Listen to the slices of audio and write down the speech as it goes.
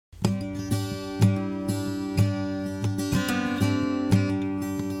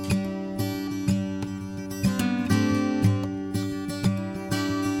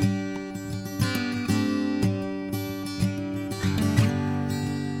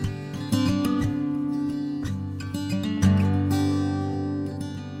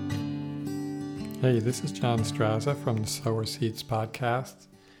Hey, this is John Straza from the Sower Seeds podcast.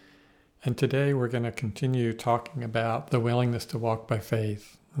 And today we're going to continue talking about the willingness to walk by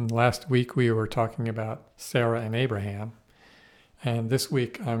faith. And last week we were talking about Sarah and Abraham. And this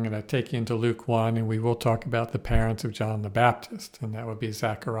week I'm going to take you into Luke 1 and we will talk about the parents of John the Baptist. And that would be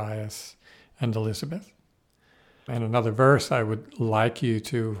Zacharias and Elizabeth. And another verse I would like you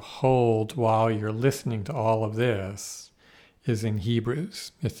to hold while you're listening to all of this is in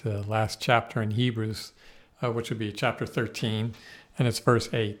Hebrews. It's the last chapter in Hebrews, which would be chapter 13, and it's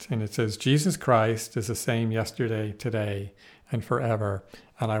verse 8. And it says, Jesus Christ is the same yesterday, today, and forever.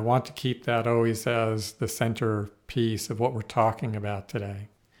 And I want to keep that always as the centerpiece of what we're talking about today.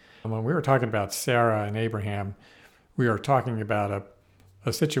 And when we were talking about Sarah and Abraham, we were talking about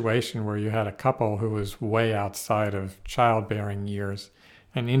a situation where you had a couple who was way outside of childbearing years.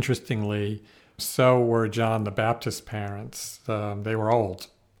 And interestingly, so were John the Baptist's parents. They were old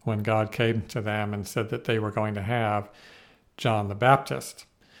when God came to them and said that they were going to have John the Baptist.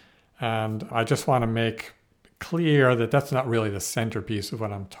 And I just want to make clear that that's not really the centerpiece of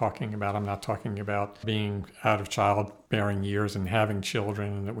what I'm talking about. I'm not talking about being out of childbearing years and having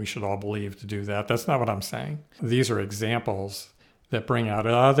children and that we should all believe to do that. That's not what I'm saying. These are examples that bring out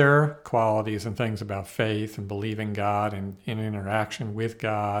other qualities and things about faith and believing God and in interaction with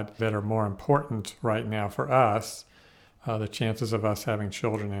God that are more important right now for us. The chances of us having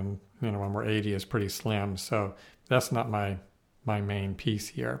children when we're 80 is pretty slim. So that's not my main piece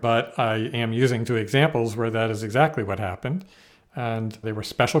here. But I am using two examples where that is exactly what happened. And they were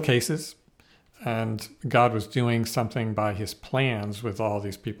special cases. And God was doing something by his plans with all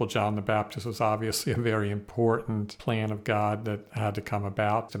these people. John the Baptist was obviously a very important plan of God that had to come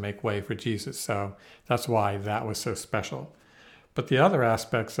about to make way for Jesus. So that's why that was so special. But the other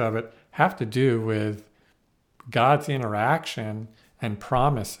aspects of it have to do with God's interaction and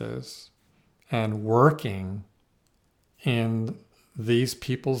promises and working in these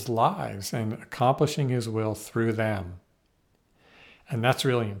people's lives and accomplishing his will through them. And that's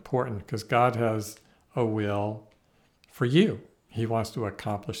really important because God has a will for you. He wants to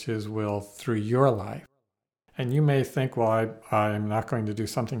accomplish his will through your life. And you may think, well, I'm not going to do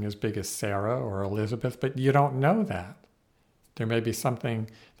something as big as Sarah or Elizabeth, but you don't know that. There may be something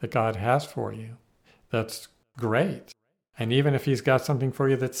that God has for you that's great. And even if he's got something for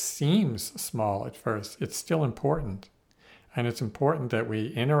you that seems small at first, it's still important. And it's important that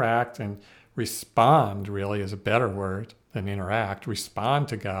we interact and respond, really is a better word than interact, respond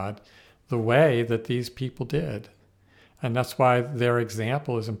to God the way that these people did. And that's why their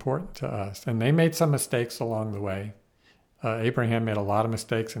example is important to us. And they made some mistakes along the way. Abraham made a lot of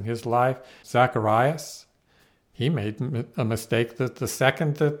mistakes in his life. Zacharias, he made a mistake that the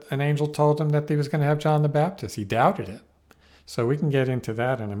second that an angel told him that he was going to have John the Baptist, he doubted it. So we can get into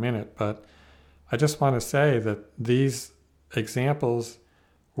that in a minute. But I just want to say that these examples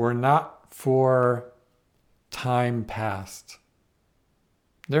were not for time past.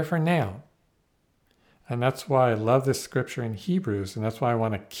 They're for now. And that's why I love this scripture in Hebrews, and that's why I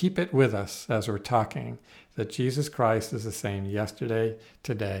want to keep it with us as we're talking, that Jesus Christ is the same yesterday,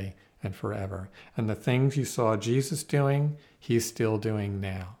 today, and forever. And the things you saw Jesus doing, he's still doing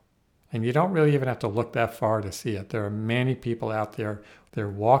now. And you don't really even have to look that far to see it. There are many people out there, they're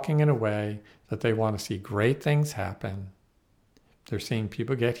walking in a way that they want to see great things happen. They're seeing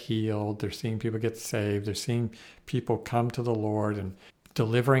people get healed. They're seeing people get saved. They're seeing people come to the Lord and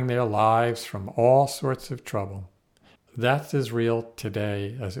delivering their lives from all sorts of trouble. That's as real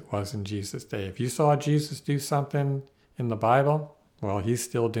today as it was in Jesus' day. If you saw Jesus do something in the Bible, well, he's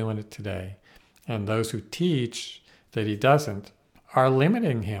still doing it today. And those who teach that he doesn't are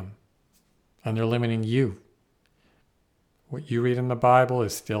limiting him. And they're limiting you. What you read in the Bible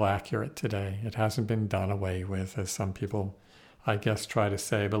is still accurate today. It hasn't been done away with, as some people I guess try to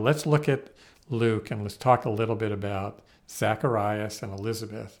say. But let's look at Luke and let's talk a little bit about Zacharias and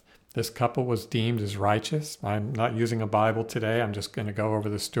Elizabeth. This couple was deemed as righteous. I'm not using a Bible today. I'm just going to go over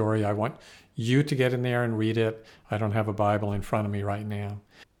the story. I want you to get in there and read it. I don't have a Bible in front of me right now.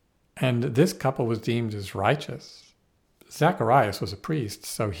 And this couple was deemed as righteous. Zacharias was a priest,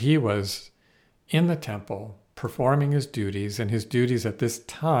 so he was in the temple performing his duties, and his duties at this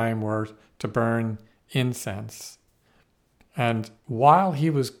time were to burn incense. And while he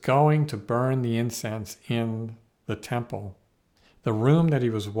was going to burn the incense in the temple, the room that he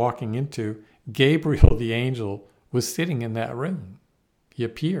was walking into, Gabriel the angel was sitting in that room. He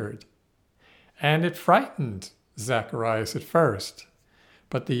appeared. And it frightened Zacharias at first.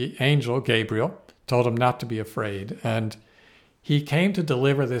 But the angel, Gabriel, told him not to be afraid. And he came to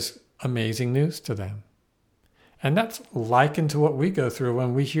deliver this amazing news to them. And that's likened to what we go through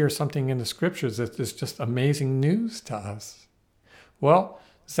when we hear something in the scriptures that is just amazing news to us. Well,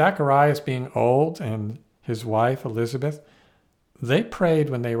 Zacharias being old and his wife Elizabeth, they prayed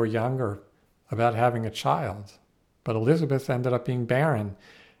when they were younger about having a child. But Elizabeth ended up being barren,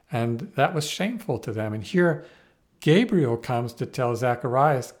 and that was shameful to them. And here Gabriel comes to tell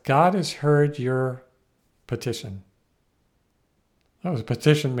Zacharias, God has heard your petition. That was a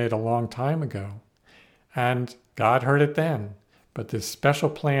petition made a long time ago. And God heard it then. But this special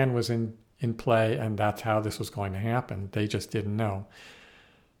plan was in play, and that's how this was going to happen. They just didn't know.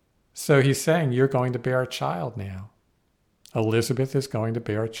 So he's saying, you're going to bear a child now. Elizabeth is going to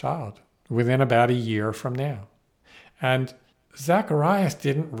bear a child within about a year from now. And Zacharias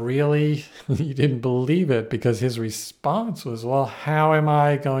didn't he didn't believe it, because his response was, well, how am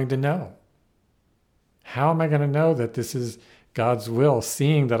I going to know? How am I going to know that this is God's will,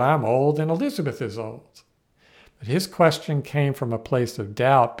 seeing that I'm old and Elizabeth is old? But his question came from a place of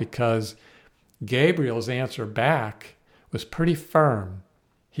doubt, because Gabriel's answer back was pretty firm.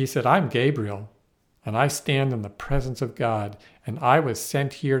 He said, I'm Gabriel, and I stand in the presence of God, and I was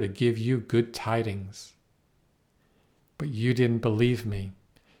sent here to give you good tidings. But you didn't believe me,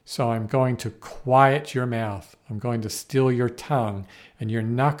 so I'm going to quiet your mouth. I'm going to still your tongue, and you're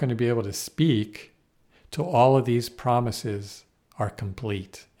not going to be able to speak till all of these promises are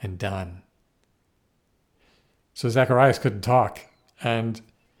complete and done. So Zacharias couldn't talk, and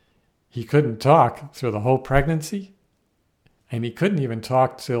he couldn't talk through the whole pregnancy. And he couldn't even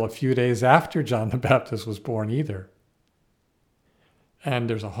talk till a few days after John the Baptist was born either. And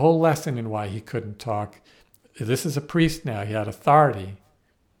there's a whole lesson in why he couldn't talk. This is a priest now. He had authority.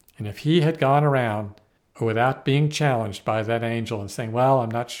 And if he had gone around without being challenged by that angel and saying, well,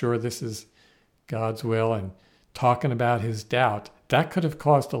 I'm not sure this is God's will, and talking about his doubt, that could have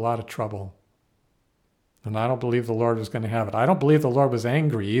caused a lot of trouble. And I don't believe the Lord was going to have it. I don't believe the Lord was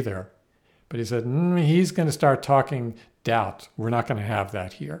angry either. But he said, he's going to start talking doubt. We're not going to have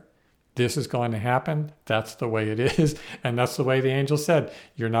that here. This is going to happen. That's the way it is. And that's the way the angel said,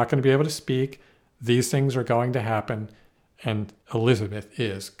 you're not going to be able to speak. These things are going to happen. And Elizabeth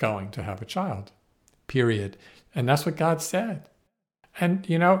is going to have a child. Period. And that's what God said. And,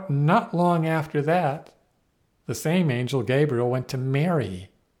 not long after that, the same angel, Gabriel, went to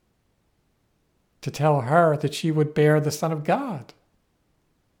Mary to tell her that she would bear the Son of God.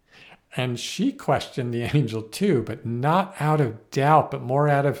 And she questioned the angel too, but not out of doubt, but more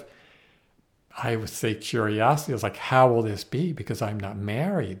out of, I would say, curiosity. It was like, how will this be? Because I'm not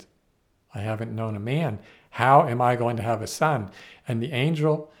married. I haven't known a man. How am I going to have a son? And the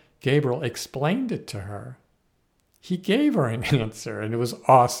angel, Gabriel, explained it to her. He gave her an answer, and it was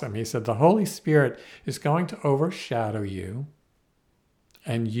awesome. He said, the Holy Spirit is going to overshadow you,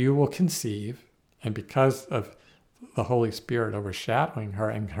 and you will conceive. And because of the Holy Spirit overshadowing her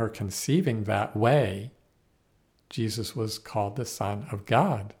and her conceiving that way, Jesus was called the Son of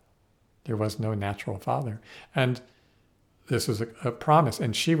God. There was no natural father. And this was a promise.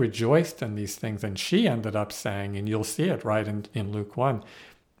 And she rejoiced in these things. And she ended up saying, and you'll see it right in Luke 1,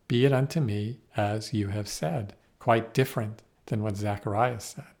 be it unto me as you have said. Quite different than what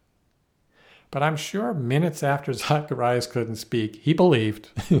Zacharias said. But I'm sure minutes after Zacharias couldn't speak, he believed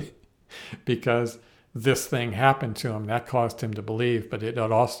because this thing happened to him. That caused him to believe, but it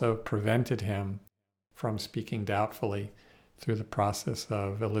also prevented him from speaking doubtfully through the process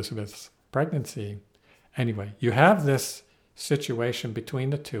of Elizabeth's pregnancy. Anyway, you have this situation between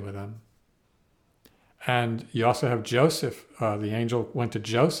the two of them. And you also have Joseph. The angel went to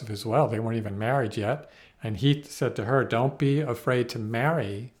Joseph as well. They weren't even married yet. And he said to her, don't be afraid to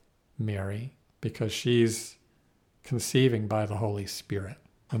marry Mary, because she's conceiving by the Holy Spirit.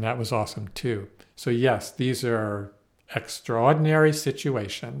 And that was awesome too. So yes, these are extraordinary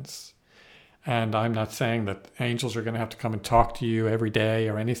situations. And I'm not saying that angels are going to have to come and talk to you every day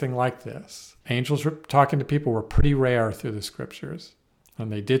or anything like this. Angels talking to people were pretty rare through the scriptures.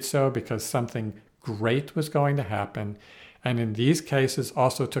 And they did so because something great was going to happen. And in these cases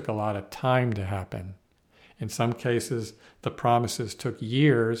also took a lot of time to happen. In some cases, the promises took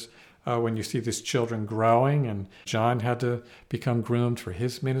years. When you see these children growing, and John had to become groomed for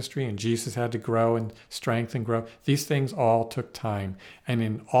his ministry, and Jesus had to grow in strength and grow. These things all took time. And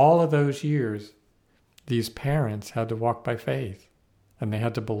in all of those years, these parents had to walk by faith. And they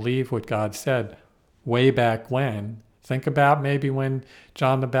had to believe what God said way back when. Think about maybe when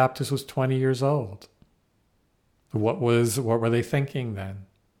John the Baptist was 20 years old. What were they thinking then?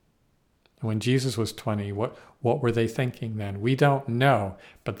 When Jesus was 20, what were they thinking then? We don't know,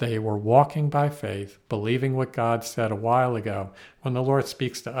 but they were walking by faith, believing what God said a while ago. When the Lord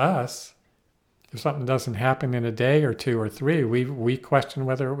speaks to us, If something doesn't happen in a day or two or three, we question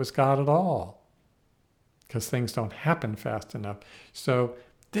whether it was God at all, because things don't happen fast enough. So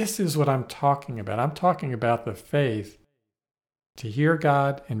this is what I'm talking about. I'm talking about the faith to hear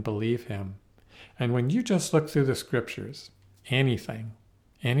God and believe him. And when you just look through the scriptures, anything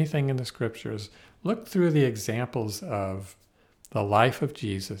in the scriptures, look through the examples of the life of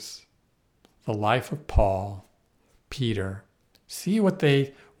Jesus, the life of Paul, Peter. See what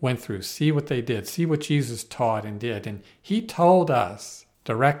they went through. See what they did. See what Jesus taught and did. And he told us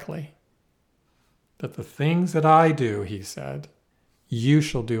directly that the things that I do, he said, you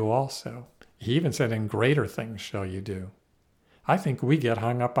shall do also. He even said, and greater things shall you do. I think we get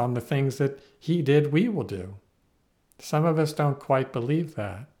hung up on the things that he did, we will do. Some of us don't quite believe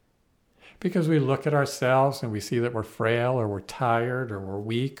that, because we look at ourselves and we see that we're frail, or we're tired, or we're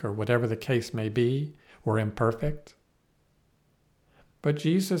weak, or whatever the case may be. We're imperfect. But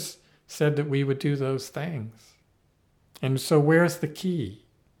Jesus said that we would do those things. And so where's the key?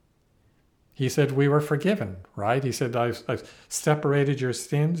 He said we were forgiven, right? He said, I've separated your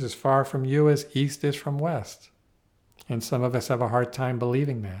sins as far from you as east is from west. And some of us have a hard time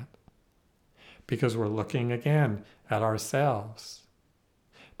believing that, because we're looking again at ourselves.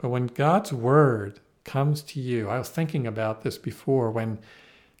 But when God's word comes to you, I was thinking about this before, when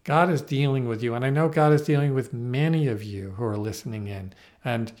God is dealing with you, and I know God is dealing with many of you who are listening in,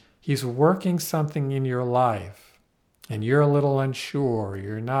 and he's working something in your life, and you're a little unsure.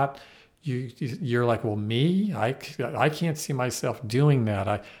 You're like, well, me? I can't see myself doing that.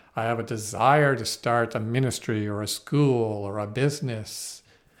 I have a desire to start a ministry or a school or a business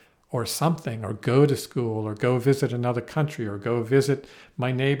or something, or go to school, or go visit another country, or go visit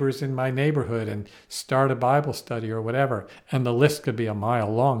my neighbors in my neighborhood and start a Bible study or whatever. And the list could be a mile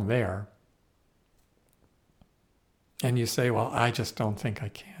long there. And you say, well, I just don't think I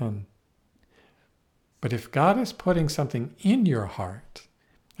can. But if God is putting something in your heart,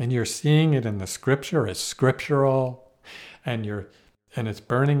 and you're seeing it in the scripture as scriptural, and it's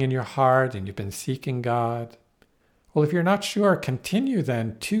burning in your heart, and you've been seeking God, well, if you're not sure, continue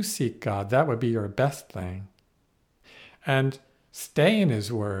then to seek God. That would be your best thing. And stay in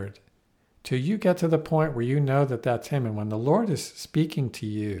his word till you get to the point where you know that that's him. And when the Lord is speaking to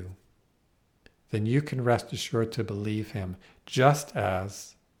you, then you can rest assured to believe him, just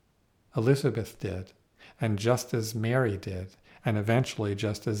as Elizabeth did, and just as Mary did, and eventually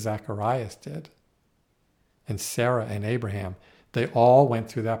just as Zacharias did, and Sarah and Abraham. They all went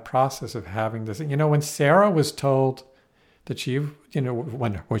through that process of having this. When Sarah was told that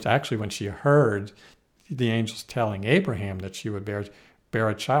when she heard the angels telling Abraham that she would bear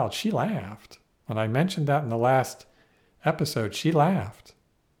a child, she laughed. When I mentioned that in the last episode, she laughed.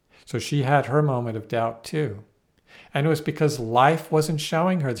 So she had her moment of doubt too. And it was because life wasn't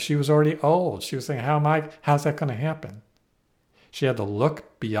showing her. She was already old. She was saying, how's that going to happen? She had to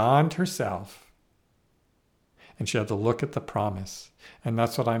look beyond herself. And she had to look at the promise. And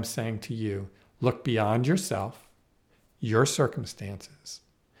that's what I'm saying to you. Look beyond yourself, your circumstances.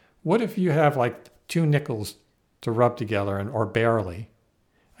 What if you have like 2 nickels to rub together, or barely,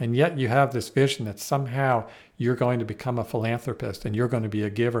 and yet you have this vision that somehow you're going to become a philanthropist, and you're going to be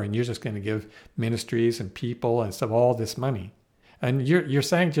a giver, and you're just going to give ministries and people and stuff all this money. And you're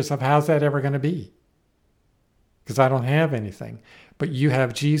saying to yourself, how's that ever going to be? Because I don't have anything. But you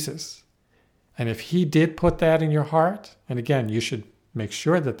have Jesus. And if he did put that in your heart, and again, you should make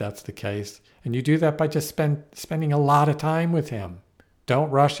sure that that's the case, and you do that by just spending a lot of time with him. Don't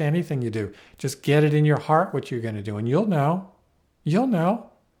rush anything you do. Just get it in your heart what you're going to do, and you'll know. You'll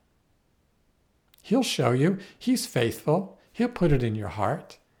know. He'll show you. He's faithful. He'll put it in your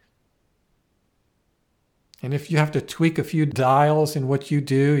heart. And if you have to tweak a few dials in what you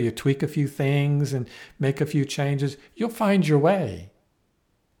do, you tweak a few things and make a few changes, you'll find your way.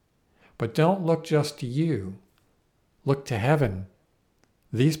 But don't look just to you. Look to heaven.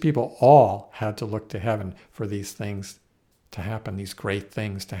 These people all had to look to heaven for these things to happen, these great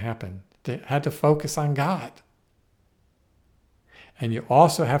things to happen. They had to focus on God. And you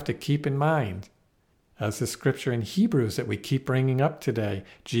also have to keep in mind, as the scripture in Hebrews that we keep bringing up today,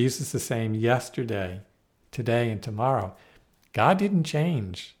 Jesus the same yesterday, today, and tomorrow. God didn't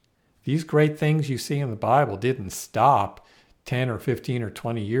change. These great things you see in the Bible didn't stop 10 or 15 or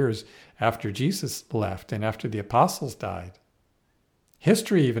 20 years after Jesus left and after the apostles died.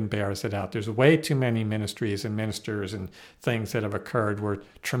 History even bears it out. There's way too many ministries and ministers and things that have occurred where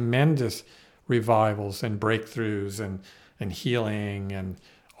tremendous revivals and breakthroughs and healing and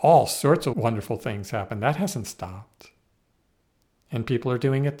all sorts of wonderful things happen. That hasn't stopped. And people are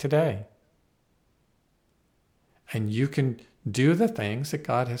doing it today. And you can Do the things that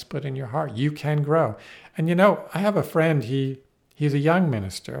God has put in your heart. You can grow. And I have a friend, he's a young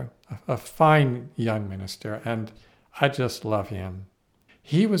minister, a fine young minister, and I just love him.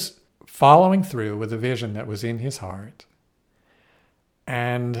 He was following through with a vision that was in his heart,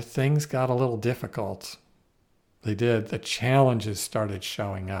 and things got a little difficult. They did. The challenges started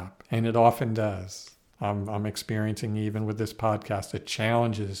showing up, and it often does. I'm experiencing, even with this podcast, the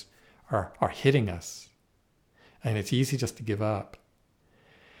challenges are hitting us, and it's easy just to give up.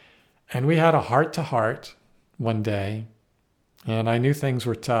 And we had a heart-to-heart one day, and I knew things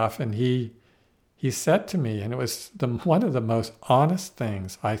were tough, and he said to me, and it was one of the most honest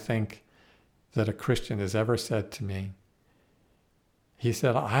things I think that a Christian has ever said to me. He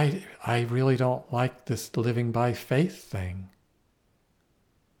said, I really don't like this living by faith thing.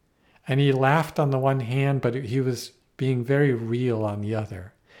 And he laughed on the one hand, but he was being very real on the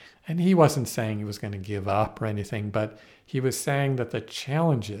other. And he wasn't saying he was going to give up or anything, but he was saying that the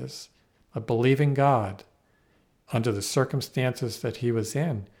challenges of believing God under the circumstances that he was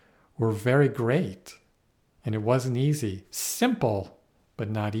in were very great. And it wasn't easy. Simple, but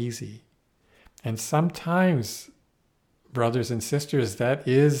not easy. And sometimes, brothers and sisters, that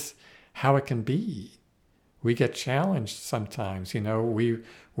is how it can be. We get challenged sometimes.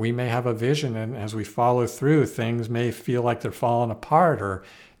 We may have a vision, and as we follow through, things may feel like they're falling apart or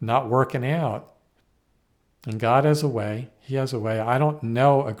not working out. And God has a way. He has a way. I don't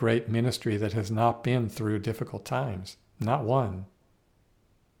know a great ministry that has not been through difficult times. Not one.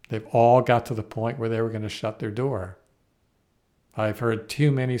 They've all got to the point where they were going to shut their door. I've heard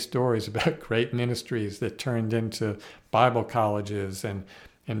too many stories about great ministries that turned into Bible colleges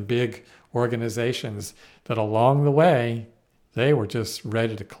and big organizations that along the way, they were just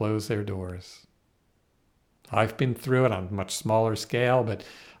ready to close their doors. I've been through it on a much smaller scale, but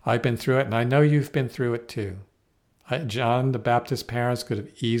I've been through it, and I know you've been through it too. John the Baptist's parents could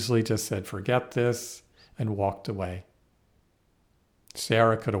have easily just said, forget this, and walked away.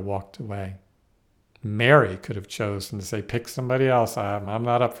 Sarah could have walked away. Mary could have chosen to say, pick somebody else. I'm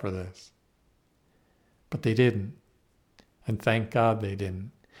not up for this. But they didn't. And thank God they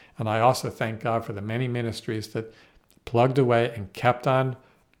didn't. And I also thank God for the many ministries that plugged away and kept on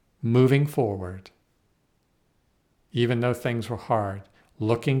moving forward, even though things were hard,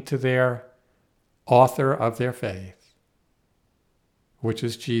 looking to their author of their faith, which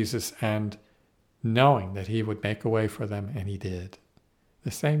is Jesus, and knowing that he would make a way for them, and he did.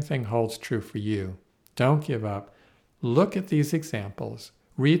 The same thing holds true for you. Don't give up. Look at these examples.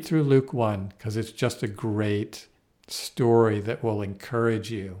 Read through Luke 1, because it's just a great story that will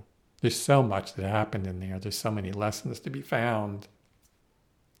encourage you. There's so much that happened in there. There's so many lessons to be found.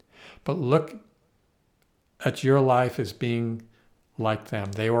 But look at your life as being like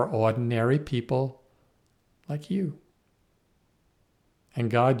them. They were ordinary people like you.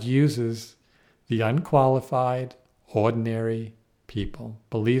 And God uses the unqualified, ordinary people.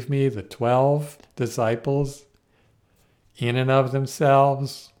 Believe me, the 12 disciples, in and of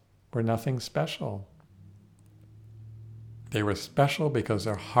themselves, were nothing special. They were special because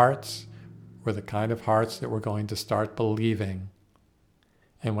their hearts were the kind of hearts that were going to start believing.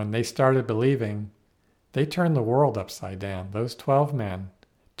 And when they started believing, they turned the world upside down. Those 12 men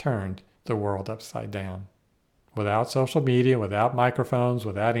turned the world upside down. Without social media, without microphones,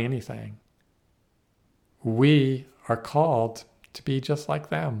 without anything. We are called to be just like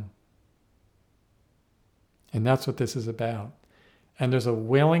them. And that's what this is about. And there's a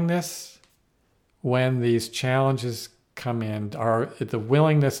willingness when these challenges come in, the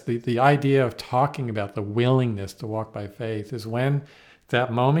willingness, the idea of talking about the willingness to walk by faith is when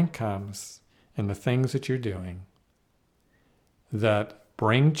that moment comes in the things that you're doing that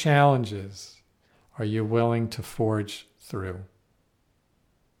bring challenges. Are you willing to forge through?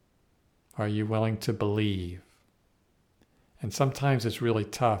 Are you willing to believe? And sometimes it's really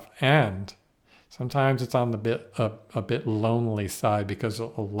tough, and sometimes it's on the a bit lonely side, because a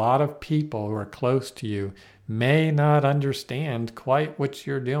lot of people who are close to you may not understand quite what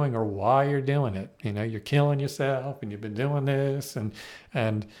you're doing or why you're doing it. You're killing yourself, and you've been doing this, and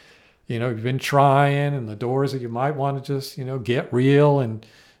you've been trying, and the doors that you might want to just get real and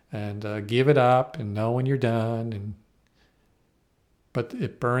give it up and know when you're done. But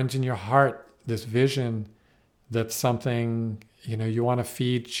it burns in your heart, this vision that something, you want to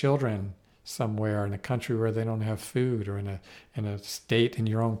feed children somewhere in a country where they don't have food, or in a state in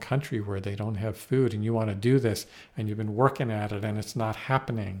your own country where they don't have food, and you want to do this, and you've been working at it, and it's not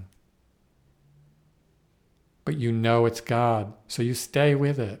happening. But it's God, so you stay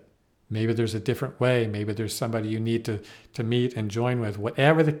with it. Maybe there's a different way. Maybe there's somebody you need to meet and join with.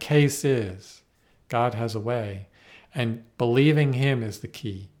 Whatever the case is, God has a way. And believing him is the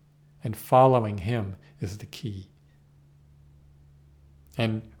key. And following him is the key.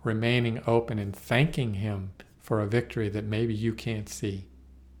 And remaining open and thanking him for a victory that maybe you can't see.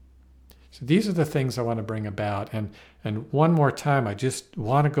 So these are the things I want to bring about. And one more time, I just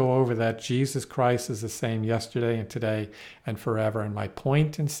want to go over that Jesus Christ is the same yesterday and today and forever. And my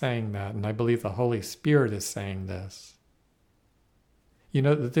point in saying that, and I believe the Holy Spirit is saying this, you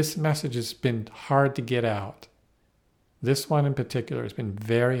know, that this message has been hard to get out. This one in particular has been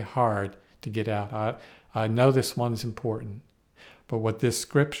very hard to get out. I know this one's important. But what this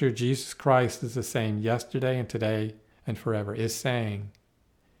scripture, Jesus Christ is the same yesterday and today and forever, is saying,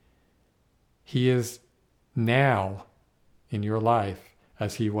 he is now in your life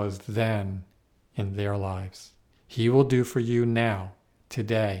as he was then in their lives. He will do for you now,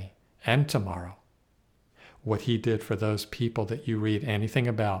 today, and tomorrow what he did for those people that you read anything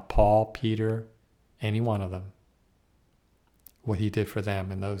about, Paul, Peter, any one of them, what he did for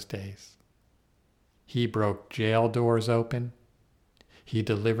them in those days. He broke jail doors open. He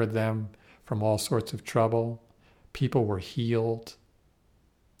delivered them from all sorts of trouble. People were healed.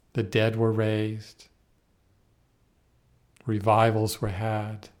 The dead were raised. Revivals were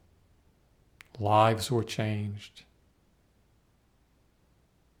had. Lives were changed.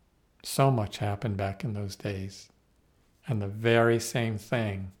 So much happened back in those days. And the very same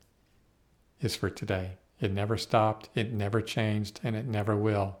thing is for today. It never stopped, it never changed, and it never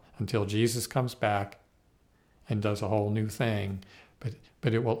will until Jesus comes back and does a whole new thing.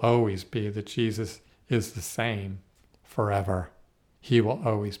 But it will always be that Jesus is the same forever. He will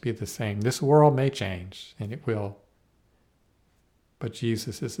always be the same. This world may change, and it will. But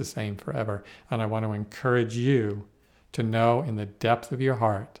Jesus is the same forever. And I want to encourage you to know in the depth of your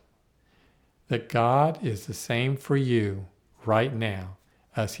heart that God is the same for you right now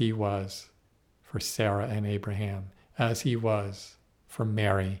as he was for Sarah and Abraham, as he was for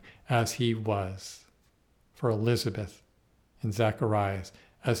Mary, as he was for Elizabeth and Zacharias,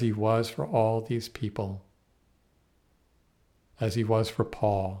 as he was for all these people, as he was for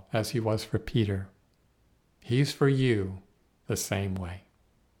Paul, as he was for Peter. He's for you the same way,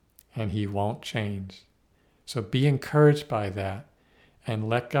 and he won't change. So be encouraged by that, and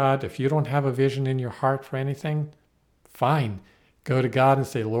let God, if you don't have a vision in your heart for anything, fine. Go to God and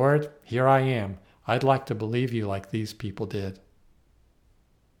say, Lord, here I am. I'd like to believe you like these people did.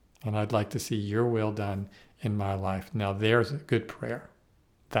 And I'd like to see your will done in my life. Now there's a good prayer.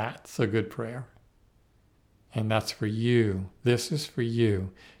 That's a good prayer. And that's for you. This is for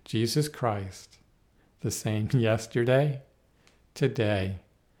you. Jesus Christ, the same yesterday, today,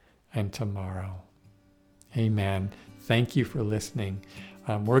 and tomorrow. Amen. Thank you for listening.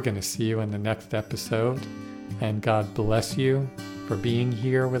 We're going to see you in the next episode. And God bless you for being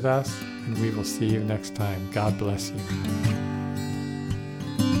here with us. And we will see you next time. God bless you.